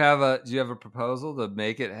know? Do you have a proposal to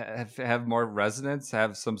make it have more resonance,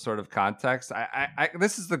 have some sort of context? I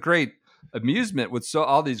this is the great amusement with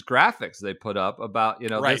all these graphics they put up about,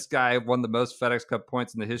 this guy won the most FedEx Cup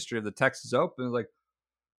points in the history of the Texas Open. Like,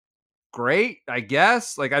 great, I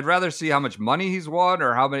guess. Like, I'd rather see how much money he's won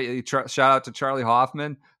or how many. Shout out to Charlie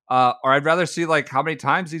Hoffman. Or I'd rather see like how many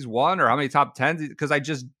times he's won or how many top tens, because I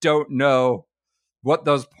just don't know what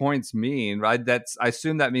those points mean. Right? I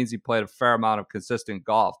assume that means he played a fair amount of consistent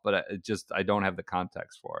golf, but I don't have the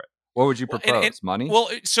context for it. What would you propose? Money? Well,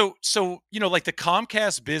 so like the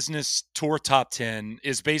Comcast Business Tour Top 10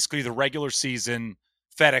 is basically the regular season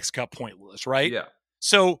FedEx Cup point list, right? Yeah.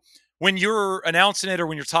 So when you're announcing it or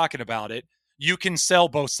when you're talking about it, you can sell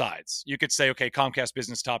both sides. You could say, okay, Comcast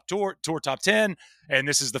Business Tour Top 10, and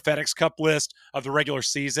this is the FedEx Cup list of the regular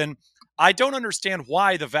season. I don't understand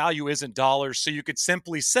why the value isn't dollars. So you could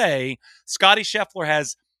simply say Scottie Scheffler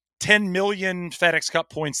has 10 million FedEx Cup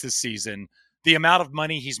points this season, the amount of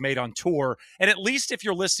money he's made on tour. And at least if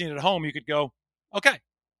you're listening at home, you could go, okay,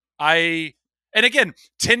 and again,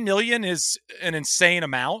 10 million is an insane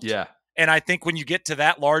amount. Yeah. And I think when you get to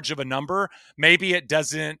that large of a number, maybe it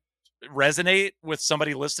doesn't resonate with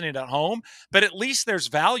somebody listening at home, but at least there's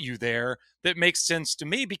value there that makes sense to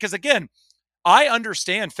me. Because again, I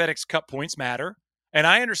understand FedEx Cup points matter, and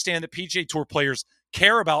I understand that PGA Tour players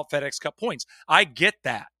care about FedEx Cup points. I get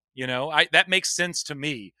that. That makes sense to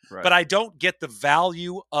me, right. But I don't get the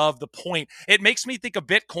value of the point. It makes me think of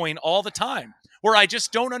Bitcoin all the time, where I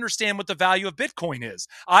just don't understand what the value of Bitcoin is.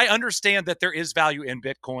 I understand that there is value in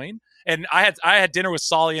Bitcoin. And I had dinner with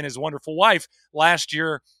Solly and his wonderful wife last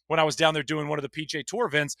year when I was down there doing one of the PGA Tour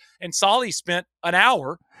events. And Solly spent an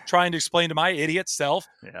hour trying to explain to my idiot self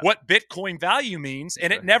what Bitcoin value means.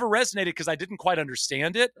 And it never resonated because I didn't quite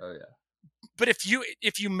understand it. Oh, yeah. But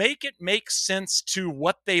if you make it make sense to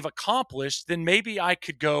what they've accomplished, then maybe I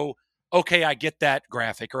could go, okay, I get that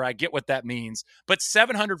graphic or I get what that means. But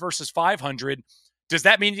 700 versus 500, does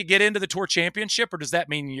that mean you get into the Tour Championship or does that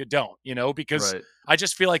mean you don't? Because I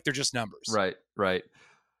just feel like they're just numbers. Right.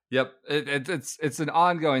 Yep. It's an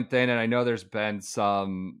ongoing thing. And I know there's been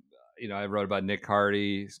some, I wrote about Nick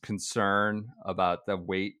Hardy's concern about the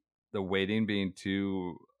weighting being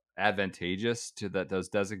too advantageous to those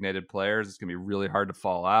designated players. It's going to be really hard to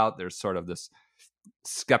fall out. There's sort of this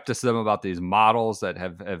skepticism about these models that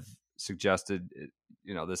have suggested,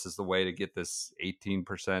 this is the way to get this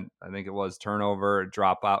 18%, I think it was, turnover,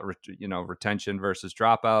 dropout, retention versus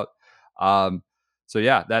dropout. So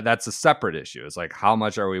yeah, that's a separate issue. It's like, how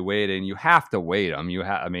much are we weighting? You have to weight them.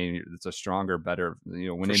 It's a stronger, better,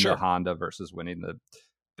 winning the Honda versus winning the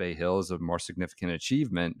Bay Hill is a more significant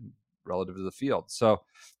achievement relative to the field. So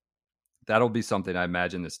that'll be something I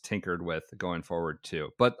imagine is tinkered with going forward too.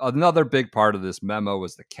 But another big part of this memo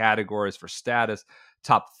was the categories for status.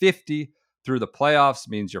 Top 50 through the playoffs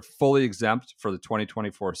means you're fully exempt for the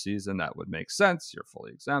 2024 season. That would make sense. You're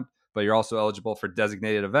fully exempt, but you're also eligible for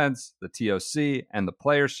designated events, the TOC and the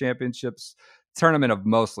Players Championships, Tournament of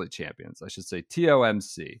Mostly Champions. I should say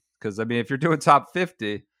TOMC. Because, if you're doing top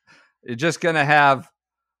 50, you're just going to have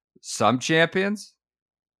some champions,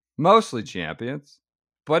 mostly champions,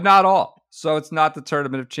 but not all. So it's not the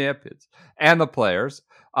Tournament of Champions and the Players.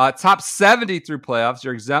 Top 70 through playoffs,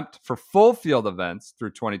 you're exempt for full field events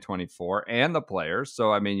through 2024 and the Players.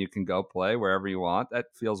 So, you can go play wherever you want. That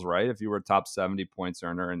feels right if you were a top 70 points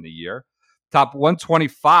earner in the year. Top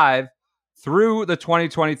 125 through the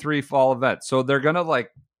 2023 fall event. So they're going to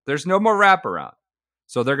there's no more wraparound.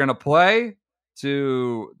 So they're going to play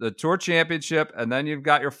to the Tour Championship, and then you've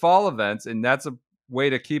got your fall events, and that's a way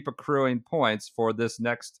to keep accruing points for this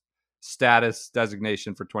next status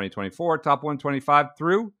designation for 2024. Top 125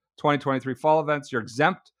 through 2023 fall events, you're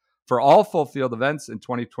exempt for all full field events in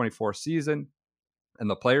 2024 season. and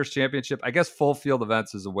the Players Championship. I guess full field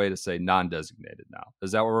events is a way to say non-designated now.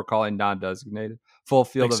 Is that what we're calling non-designated? Full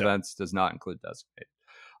field events does not include designated.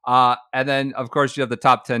 And then, of course, you have the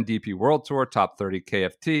top 10 DP World Tour, top 30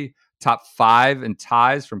 KFT, top 5 in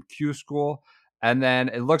ties from Q School. And then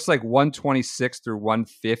it looks like 126 through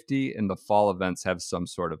 150 in the fall events have some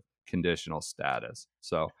sort of conditional status.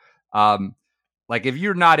 So, like if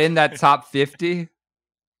you're not in that top 50,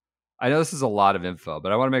 I know this is a lot of info,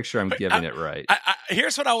 but I want to make sure I'm giving it right.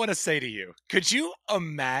 Here's what I want to say to you. Could you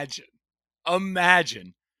imagine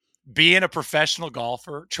being a professional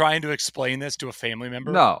golfer trying to explain this to a family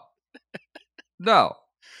member? No.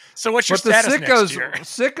 So what's your status next year?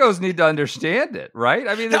 Sickos need to understand it, right?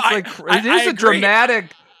 I mean, it is a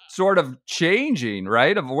dramatic sort of changing,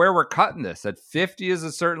 right, of where we're cutting this. At 50 is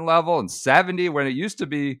a certain level, and 70, when it used to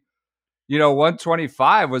be,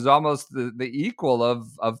 125 was almost the equal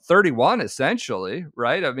of 31, essentially,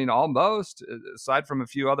 right? I mean, almost, aside from a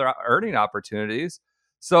few other earning opportunities.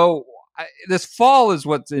 So this fall is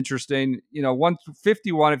what's interesting.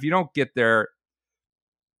 151, if you don't get there,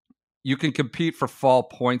 you can compete for fall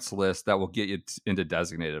points list that will get you into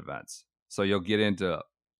designated events. So you'll get into,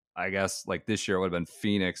 I guess, like this year it would have been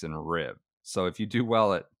Phoenix and Rib. So if you do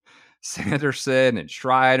well at Sanderson and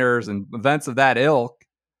Shriners and events of that ilk,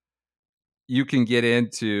 you can get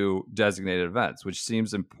into designated events, which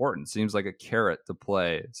seems important. Seems like a carrot to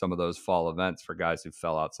play some of those fall events for guys who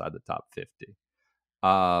fell outside the top 50.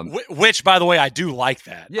 Which, by the way, I do like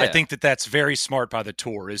that. Yeah. I think that's very smart by the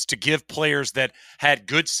tour, is to give players that had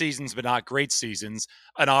good seasons but not great seasons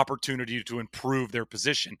an opportunity to improve their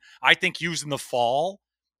position. I think using the fall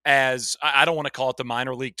as, I don't want to call it the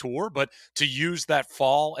minor league tour, but to use that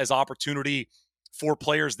fall as opportunity for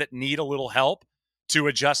players that need a little help to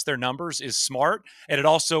adjust their numbers is smart. And it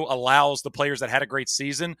also allows the players that had a great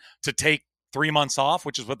season to take 3 months off,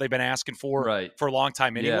 which is what they've been asking for a long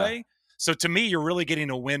time anyway. Yeah. So to me, you're really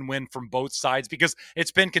getting a win-win from both sides, because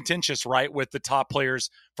it's been contentious, right, with the top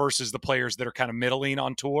players versus the players that are kind of middling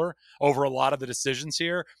on tour over a lot of the decisions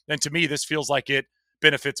here. And to me, this feels like it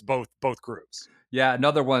benefits both groups. Yeah,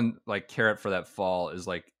 another one like carrot for that fall is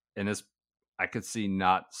like, and this I could see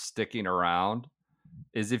not sticking around,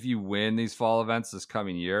 is if you win these fall events this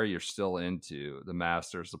coming year, you're still into the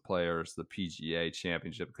Masters, the Players, the PGA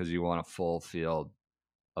Championship, because you want a full field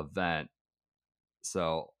event.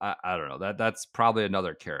 So I don't know, that's probably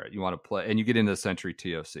another carrot you want to play, and you get into the Century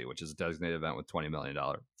TOC, which is a designated event with $20 million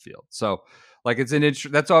field. So like it's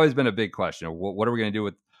that's always been a big question. What are we going to do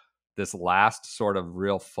with this last sort of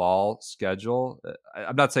real fall schedule?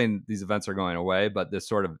 I'm not saying these events are going away, but this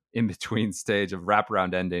sort of in between stage of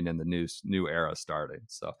wraparound ending and the new era starting.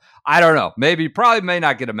 So I don't know. Probably may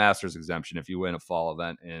not get a Masters exemption if you win a fall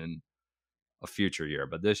event in a future year,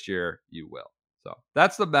 but this year you will. So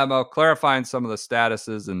that's the memo, clarifying some of the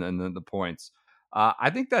statuses and then the points. I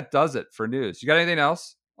think that does it for news. You got anything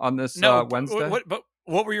else on this Wednesday?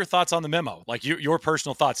 What were your thoughts on the memo? Like your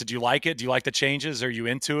personal thoughts. Did you like it? Do you like the changes? Are you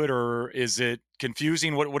into it, or is it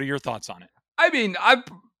confusing? What are your thoughts on it? I mean,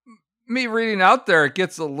 me reading out there, it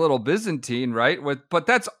gets a little Byzantine, right? But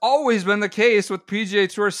that's always been the case with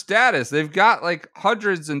PGA Tour status. They've got like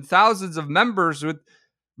hundreds and thousands of members with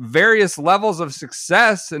various levels of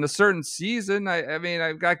success in a certain season. I mean,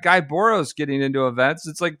 I've got Guy Boros getting into events.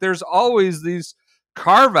 It's like there's always these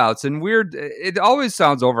carve outs and weird. It always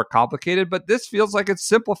sounds overcomplicated, but this feels like it's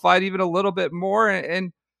simplified even a little bit more.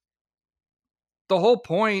 And the whole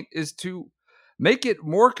point is to make it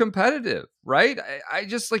more competitive, right? I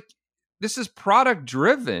just like, this is product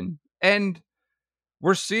driven, and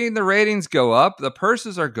we're seeing the ratings go up. The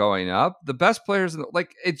purses are going up. The best players,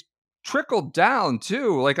 like it's trickled down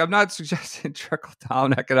too. Like I'm not suggesting trickle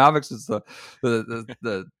down economics is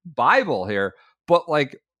the Bible here, but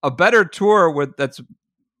like a better tour that's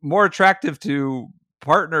more attractive to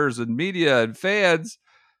partners and media and fans,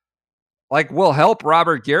 like will help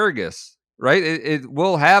Robert Garrigus, right? It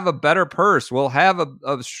will have a better purse. We'll have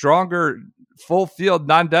a stronger full field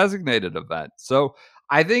non-designated event. So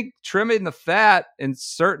I think trimming the fat in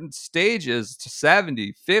certain stages to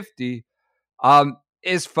 70, 50,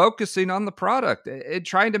 is focusing on the product and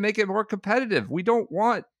trying to make it more competitive. We don't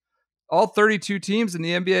want all 32 teams in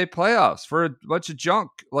the NBA playoffs for a bunch of junk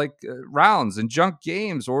like rounds and junk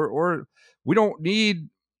games, or we don't need,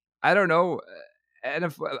 I don't know, and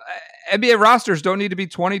if NBA rosters don't need to be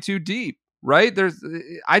 22 deep, right?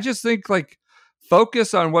 I just think like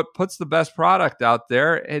focus on what puts the best product out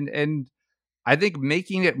there, and I think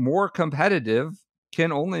making it more competitive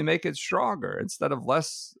can only make it stronger instead of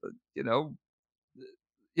less,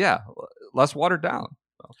 less watered down.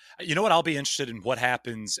 So. You know what? I'll be interested in what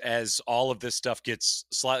happens as all of this stuff gets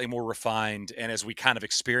slightly more refined and as we kind of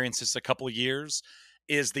experience this a couple of years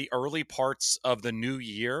is the early parts of the new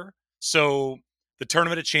year. So the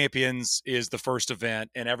Tournament of Champions is the first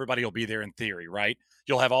event and everybody will be there in theory, right?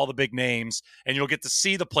 You'll have all the big names and you'll get to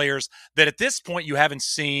see the players that at this point you haven't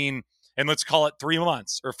seen in, let's call it 3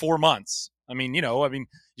 months or 4 months.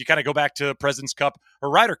 You kind of go back to President's Cup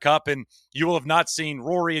or Ryder Cup and you will have not seen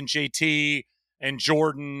Rory and JT and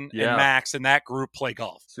Jordan and Max and that group play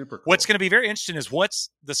golf. Super cool. What's going to be very interesting is what's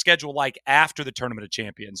the schedule like after the Tournament of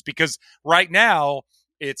Champions? Because right now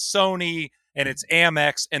it's Sony and it's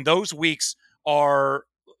Amex, and those weeks are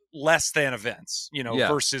less than events,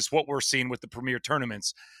 versus what we're seeing with the premier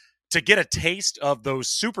tournaments. To get a taste of those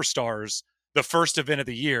superstars, the first event of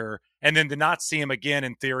the year, and then to not see them again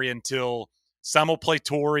in theory until some will play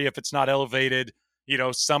Torrey if it's not elevated,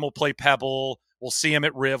 some will play Pebble. We'll see him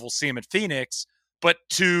at Riv. We'll see him at Phoenix. But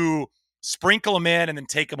to sprinkle them in and then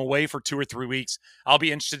take them away for 2 or 3 weeks, I'll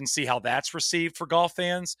be interested in see how that's received for golf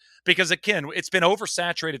fans. Because, again, it's been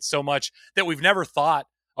oversaturated so much that we've never thought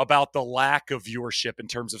about the lack of viewership in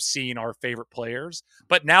terms of seeing our favorite players.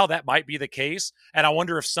 But now that might be the case. And I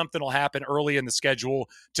wonder if something will happen early in the schedule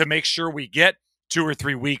to make sure we get 2 or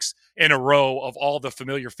 3 weeks in a row of all the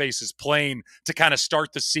familiar faces playing to kind of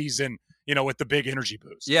start the season, with the big energy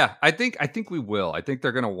boost. Yeah, I think we will. I think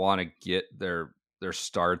they're going to want to get their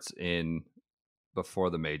starts in before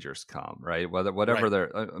the majors come, right? Whatever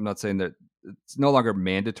they're. I'm not saying that it's no longer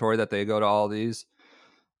mandatory that they go to all these,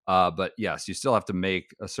 but yes, you still have to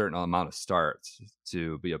make a certain amount of starts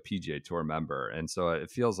to be a PGA Tour member, and so it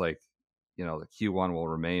feels like the Q1 will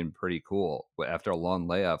remain pretty cool after a long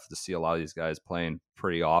layoff to see a lot of these guys playing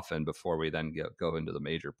pretty often before we then go into the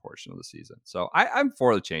major portion of the season. So I'm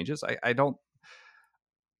for the changes. I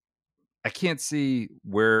can't see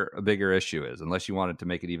where a bigger issue is unless you wanted to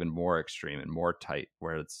make it even more extreme and more tight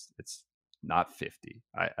where it's not 50.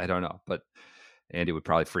 I don't know, but Andy would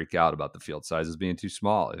probably freak out about the field sizes being too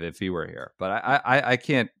small if he were here, but I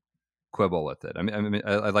can't quibble with it. I mean,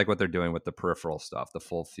 I like what they're doing with the peripheral stuff, the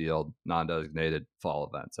full field, non-designated fall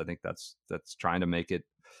events. I think that's trying to make it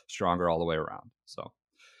stronger all the way around. So,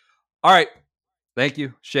 all right. Thank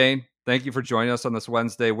you, Shane. Thank you for joining us on this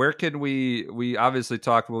Wednesday. Where can we obviously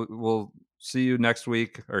talk? We'll see you next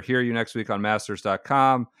week or hear you next week on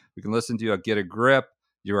masters.com. We can listen to you at Get a Grip.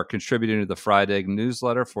 You are contributing to the Fried Egg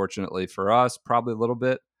newsletter. Fortunately for us, probably a little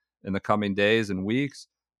bit in the coming days and weeks.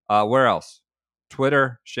 Where else?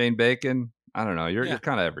 Twitter, Shane Bacon. I don't know. You're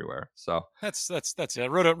kind of everywhere. So that's it. I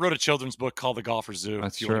wrote a children's book called The Golfer Zoo.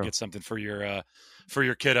 That's if you true. Want to get something for your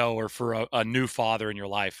kiddo or for a new father in your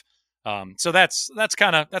life. So that's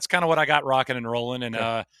kind of what I got rocking and rolling.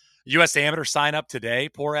 And U.S. Amateur sign up today.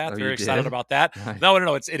 Porath, very excited about that. No,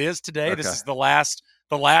 it is today. Okay. This is the last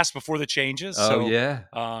before the changes. So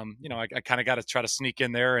I kind of got to try to sneak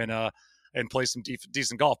in there and play some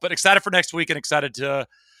decent golf. But excited for next week and excited to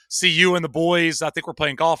see you and the boys. I think we're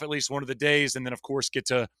playing golf at least one of the days, and then of course get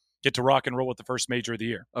to rock and roll with the first major of the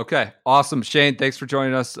year. Okay, awesome, Shane. Thanks for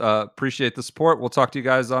joining us. Appreciate the support. We'll talk to you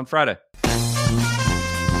guys on Friday.